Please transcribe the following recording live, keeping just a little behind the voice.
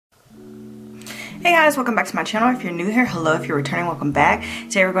Hey guys, welcome back to my channel. If you're new here, hello. If you're returning, welcome back.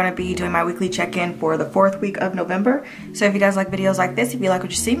 Today we're going to be doing my weekly check-in for the 4th week of November. So if you guys like videos like this, if you like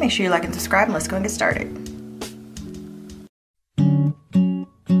what you see, make sure you like and subscribe, and let's go and get started.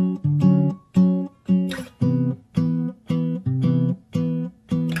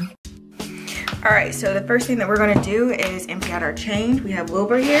 Alright, so the first thing that we're going to do is empty out our change. We have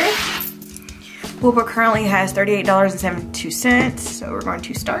Wilbur here. Wilbur currently has $38.72, so we're going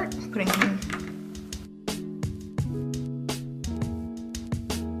to start putting him.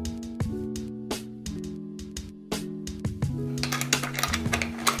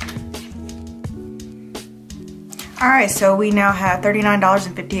 Alright, so we now have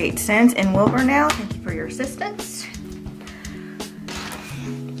 $39.58 in Wilbur now. Thank you for your assistance.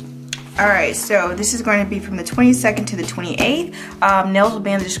 Alright, so this is going to be from the 22nd to the 28th. Nails will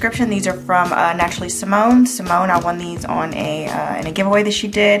be in the description. These are from Naturally Simone. Simone, I won these on in a giveaway that she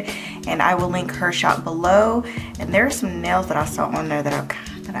did, and I will link her shop below. And there are some nails that I saw on there that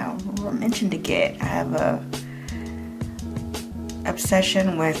I mentioned to get. I have a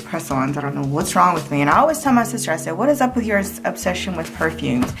obsession with press-ons. I don't know what's wrong with me, and I always tell my sister, I said, what is up with your obsession with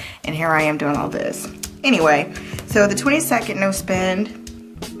perfumes? And here I am doing all this. Anyway, so the 22nd, no spend.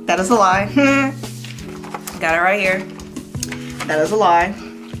 That is a lie. Got it right here. That is a lie.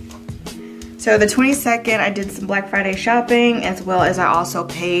 So the 22nd, I did some Black Friday shopping, as well as I also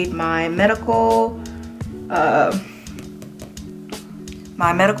paid my medical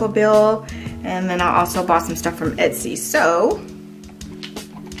bill, and then I also bought some stuff from Etsy. So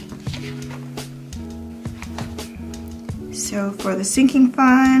for the sinking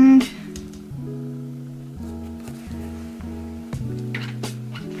fund,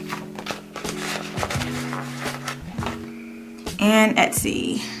 and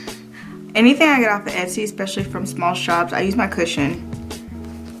Etsy. Anything I get off of Etsy, especially from small shops, I use my cushion.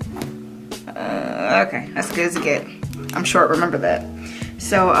 Okay, that's good as it get. I'm short, remember that.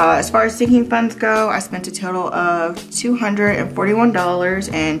 So as far as sinking funds go, I spent a total of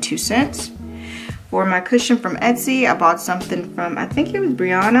 $241.02. For my cushion from Etsy, I bought something from, I think it was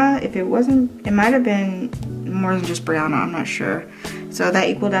Brianna. If it wasn't, it might have been more than just Brianna, I'm not sure. So that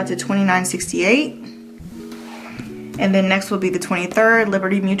equaled out to $29.68. And then next will be the 23rd,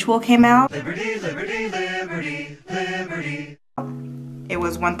 Liberty Mutual came out. Liberty, liberty, liberty, liberty. It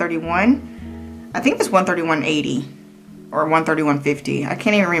was $131. I think it's $131.80 or $131.50. I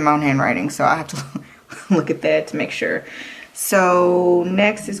can't even read my own handwriting, so I have to look at that to make sure. So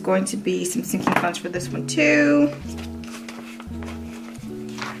next is going to be some sinking funds for this one too.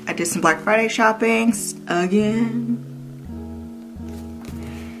 I did some Black Friday shopping again.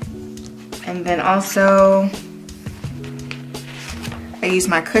 And then also I used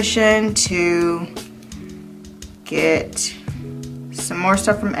my cushion to get some more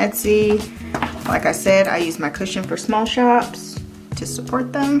stuff from Etsy. Like I said, I used my cushion for small shops to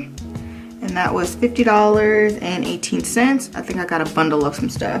support them. And that was $50.18. I think I got a bundle of some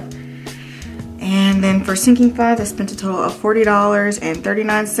stuff. And then for sinking funds, I spent a total of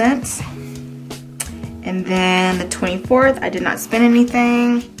 $40.39. And then the 24th, I did not spend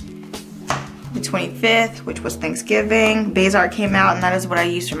anything. The 25th, which was Thanksgiving, Bazar came out, and that is what I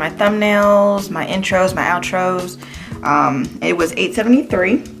used for my thumbnails, my intros, my outros. It was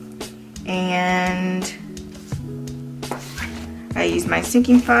 $8.73. And I used my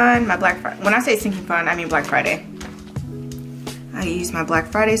sinking fund, my Black Friday. When I say sinking fund, I mean Black Friday. I used my Black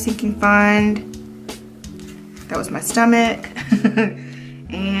Friday sinking fund. That was my stomach.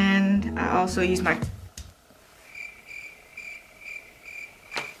 And I also used my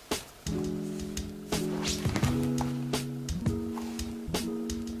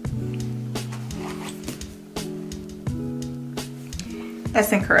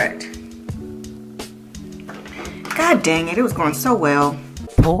That's incorrect. God dang it, it was going so well.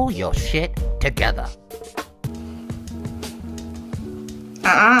 Pull your shit together.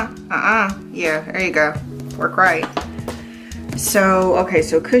 Yeah, there you go. Work right. So, okay,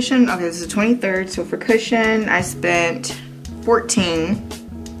 so cushion, okay, this is the 23rd. So for cushion, I spent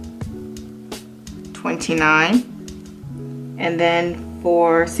 $14.29. And then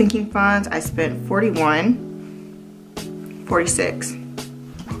for sinking funds, I spent $41.46.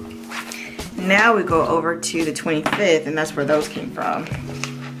 Now we go over to the 25th, and that's where those came from.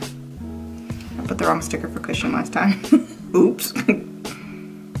 I put the wrong sticker for cushion last time. Oops.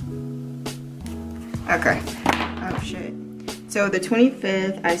 Okay. Oh shit. So the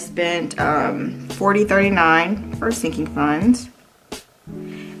 25th, I spent $40.39 for sinking funds.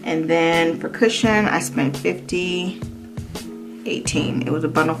 And then for cushion, I spent $50.18. It was a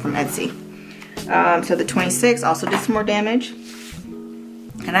bundle from Etsy. So the 26th also did some more damage.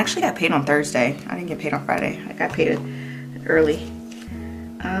 And I actually got paid on Thursday. I didn't get paid on Friday. I got paid it early.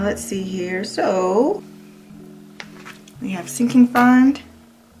 Let's see here. So we have sinking fund.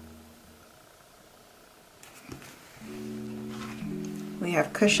 We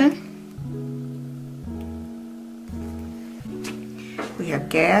have cushion. We have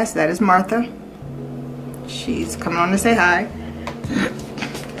gas. That is Martha. She's coming on to say hi.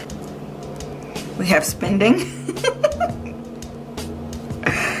 We have spending.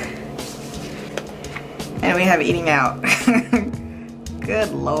 And we have eating out.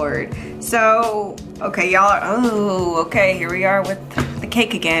 Good Lord. So, okay, y'all are, oh, okay, here we are with the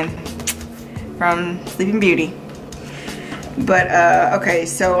cake again from Sleeping Beauty. But, okay,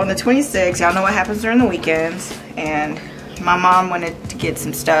 so on the 26th, y'all know what happens during the weekends, and my mom wanted to get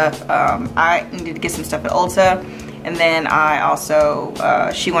some stuff. I needed to get some stuff at Ulta, and then I also,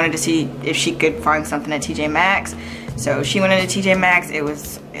 she wanted to see if she could find something at TJ Maxx. So she went into TJ Maxx. It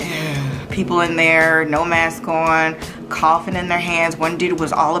was people in there, no mask on, coughing in their hands. One dude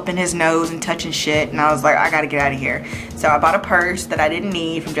was all up in his nose and touching shit, and I was like, I gotta get out of here. So I bought a purse that I didn't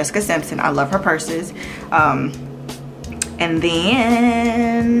need from Jessica Simpson. I love her purses. And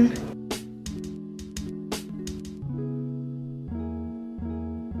then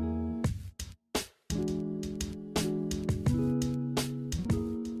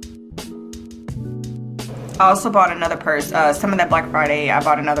I also bought another purse. Some of that Black Friday, I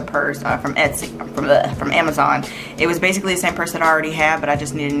bought another purse from Etsy, from Amazon. It was basically the same purse that I already had, but I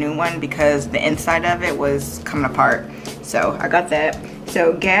just needed a new one because the inside of it was coming apart. So I got that.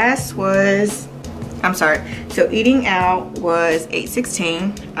 So gas was, I'm sorry. So eating out was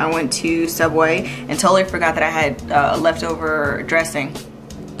 $8.16. I went to Subway and totally forgot that I had leftover dressing,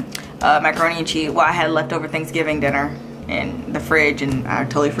 macaroni and cheese. Well, I had leftover Thanksgiving dinner in the fridge, and I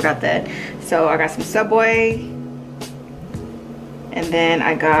totally forgot that. So I got some Subway, and then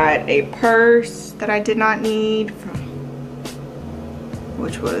I got a purse that I did not need,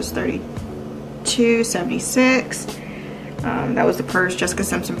 which was $32.76. That was the purse, Jessica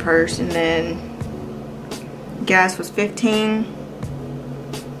Simpson purse. And then gas was $15.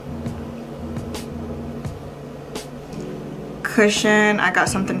 Cushion, I got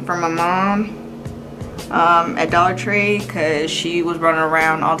something from my mom at Dollar Tree because she was running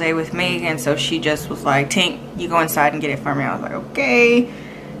around all day with me, and so she just was like, Tink, you go inside and get it for me. I was like, okay.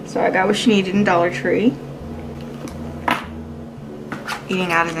 So I got what she needed in Dollar Tree.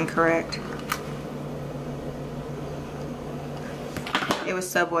 Eating out is incorrect. It was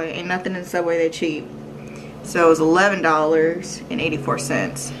Subway. Ain't nothing in Subway that cheap. So it was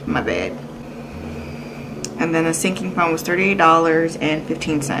 $11.84. My bad. And then the sinking fund was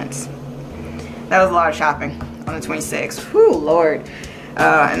 $38.15. That was a lot of shopping on the 26th. Whew, Lord.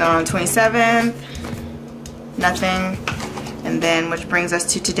 And then on the 27th, nothing. And then, which brings us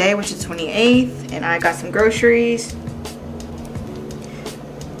to today, which is 28th. And I got some groceries.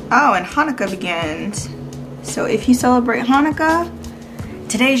 Oh, and Hanukkah begins. So if you celebrate Hanukkah,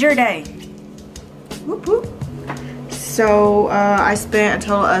 today's your day. Whoop, whoop. So I spent a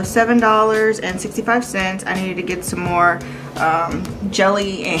total of $7.65. I needed to get some more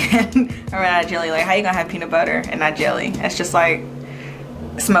jelly and, or not jelly, like how you gonna have peanut butter and not jelly? That's just like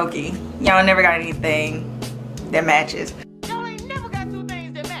smoky. Y'all never got anything that matches. Y'all ain't never got two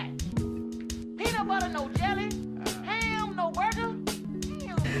things that match. Peanut butter, no jelly. Ham, no burger.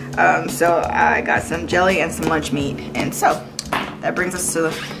 So I got some jelly and some lunch meat, and so that brings us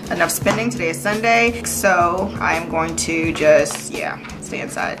to enough spending. Today is Sunday, so I am going to just, yeah, stay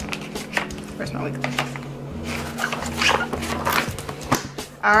inside. Where's my weekly?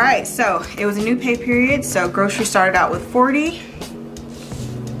 Alright, so it was a new pay period, so grocery started out with $40.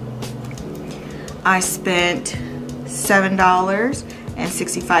 I spent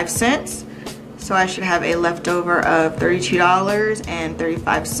 $7.65, so I should have a leftover of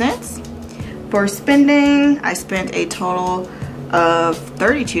 $32.35. For spending, I spent a total of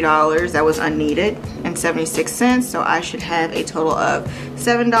 $32 that was unneeded and 76 cents, so I should have a total of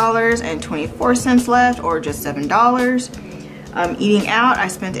 $7.24 left, or just $7. Eating out, I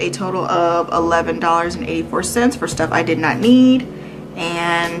spent a total of $11.84 for stuff I did not need,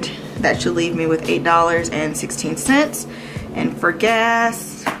 and that should leave me with $8.16. And for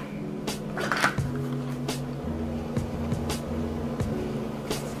gas,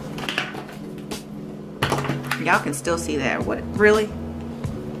 y'all can still see that. What, really?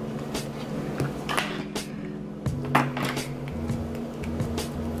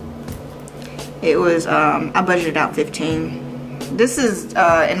 It was, I budgeted out $15. This is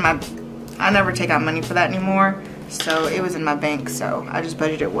in my, I never take out money for that anymore, so it was in my bank, so I just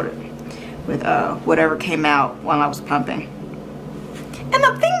budgeted with whatever came out while I was pumping. And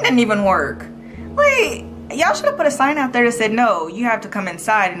the thing didn't even work. Like, y'all should have put a sign out there that said, no, you have to come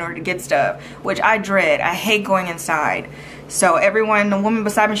inside in order to get stuff, which I dread. I hate going inside. So everyone, the woman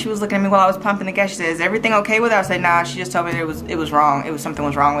beside me, she was looking at me while I was pumping the gas. She said, is everything okay with it? I said, nah, she just told me it was wrong. Something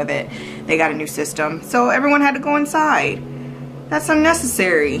was wrong with it. They got a new system. So everyone had to go inside. That's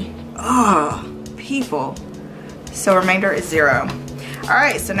unnecessary. Ugh, people. So remainder is 0. All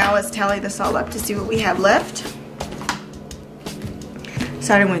right, so now let's tally this all up to see what we have left.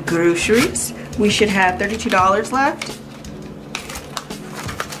 Starting with groceries, we should have $32 left.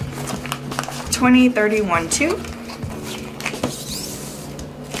 20, 31, 2.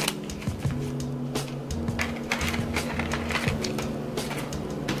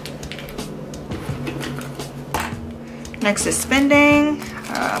 Next is spending.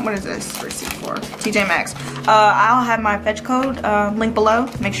 What is this receipt for? TJ Maxx. I'll have my fetch code link below.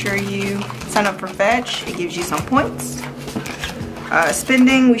 Make sure you sign up for fetch. It gives you some points.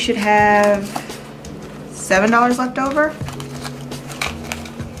 Spending, we should have $7 left over.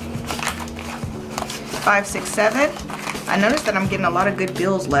 5, 6, 7. I noticed that I'm getting a lot of good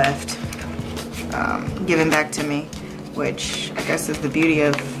bills left given back to me, which I guess is the beauty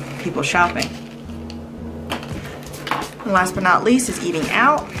of people shopping. And last but not least is eating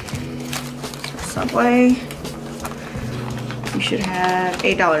out. Subway. You should have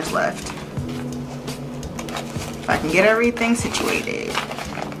 $8 left. If I can get everything situated.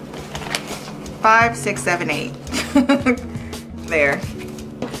 5, 6, 7, 8. There.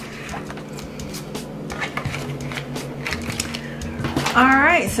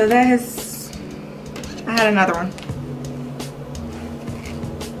 Alright, so that has... I had another one.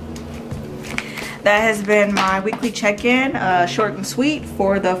 That has been my weekly check-in, short and sweet,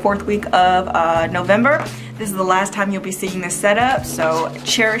 for the 4th week of November. This is the last time you'll be seeing this setup, so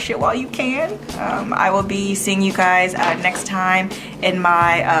cherish it while you can. I will be seeing you guys next time in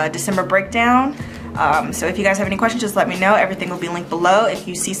my December breakdown. So if you guys have any questions, just let me know. Everything will be linked below. If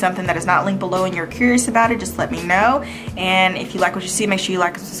you see something that is not linked below and you're curious about it, just let me know. And if you like what you see, make sure you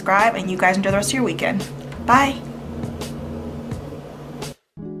like and subscribe, and you guys enjoy the rest of your weekend. Bye.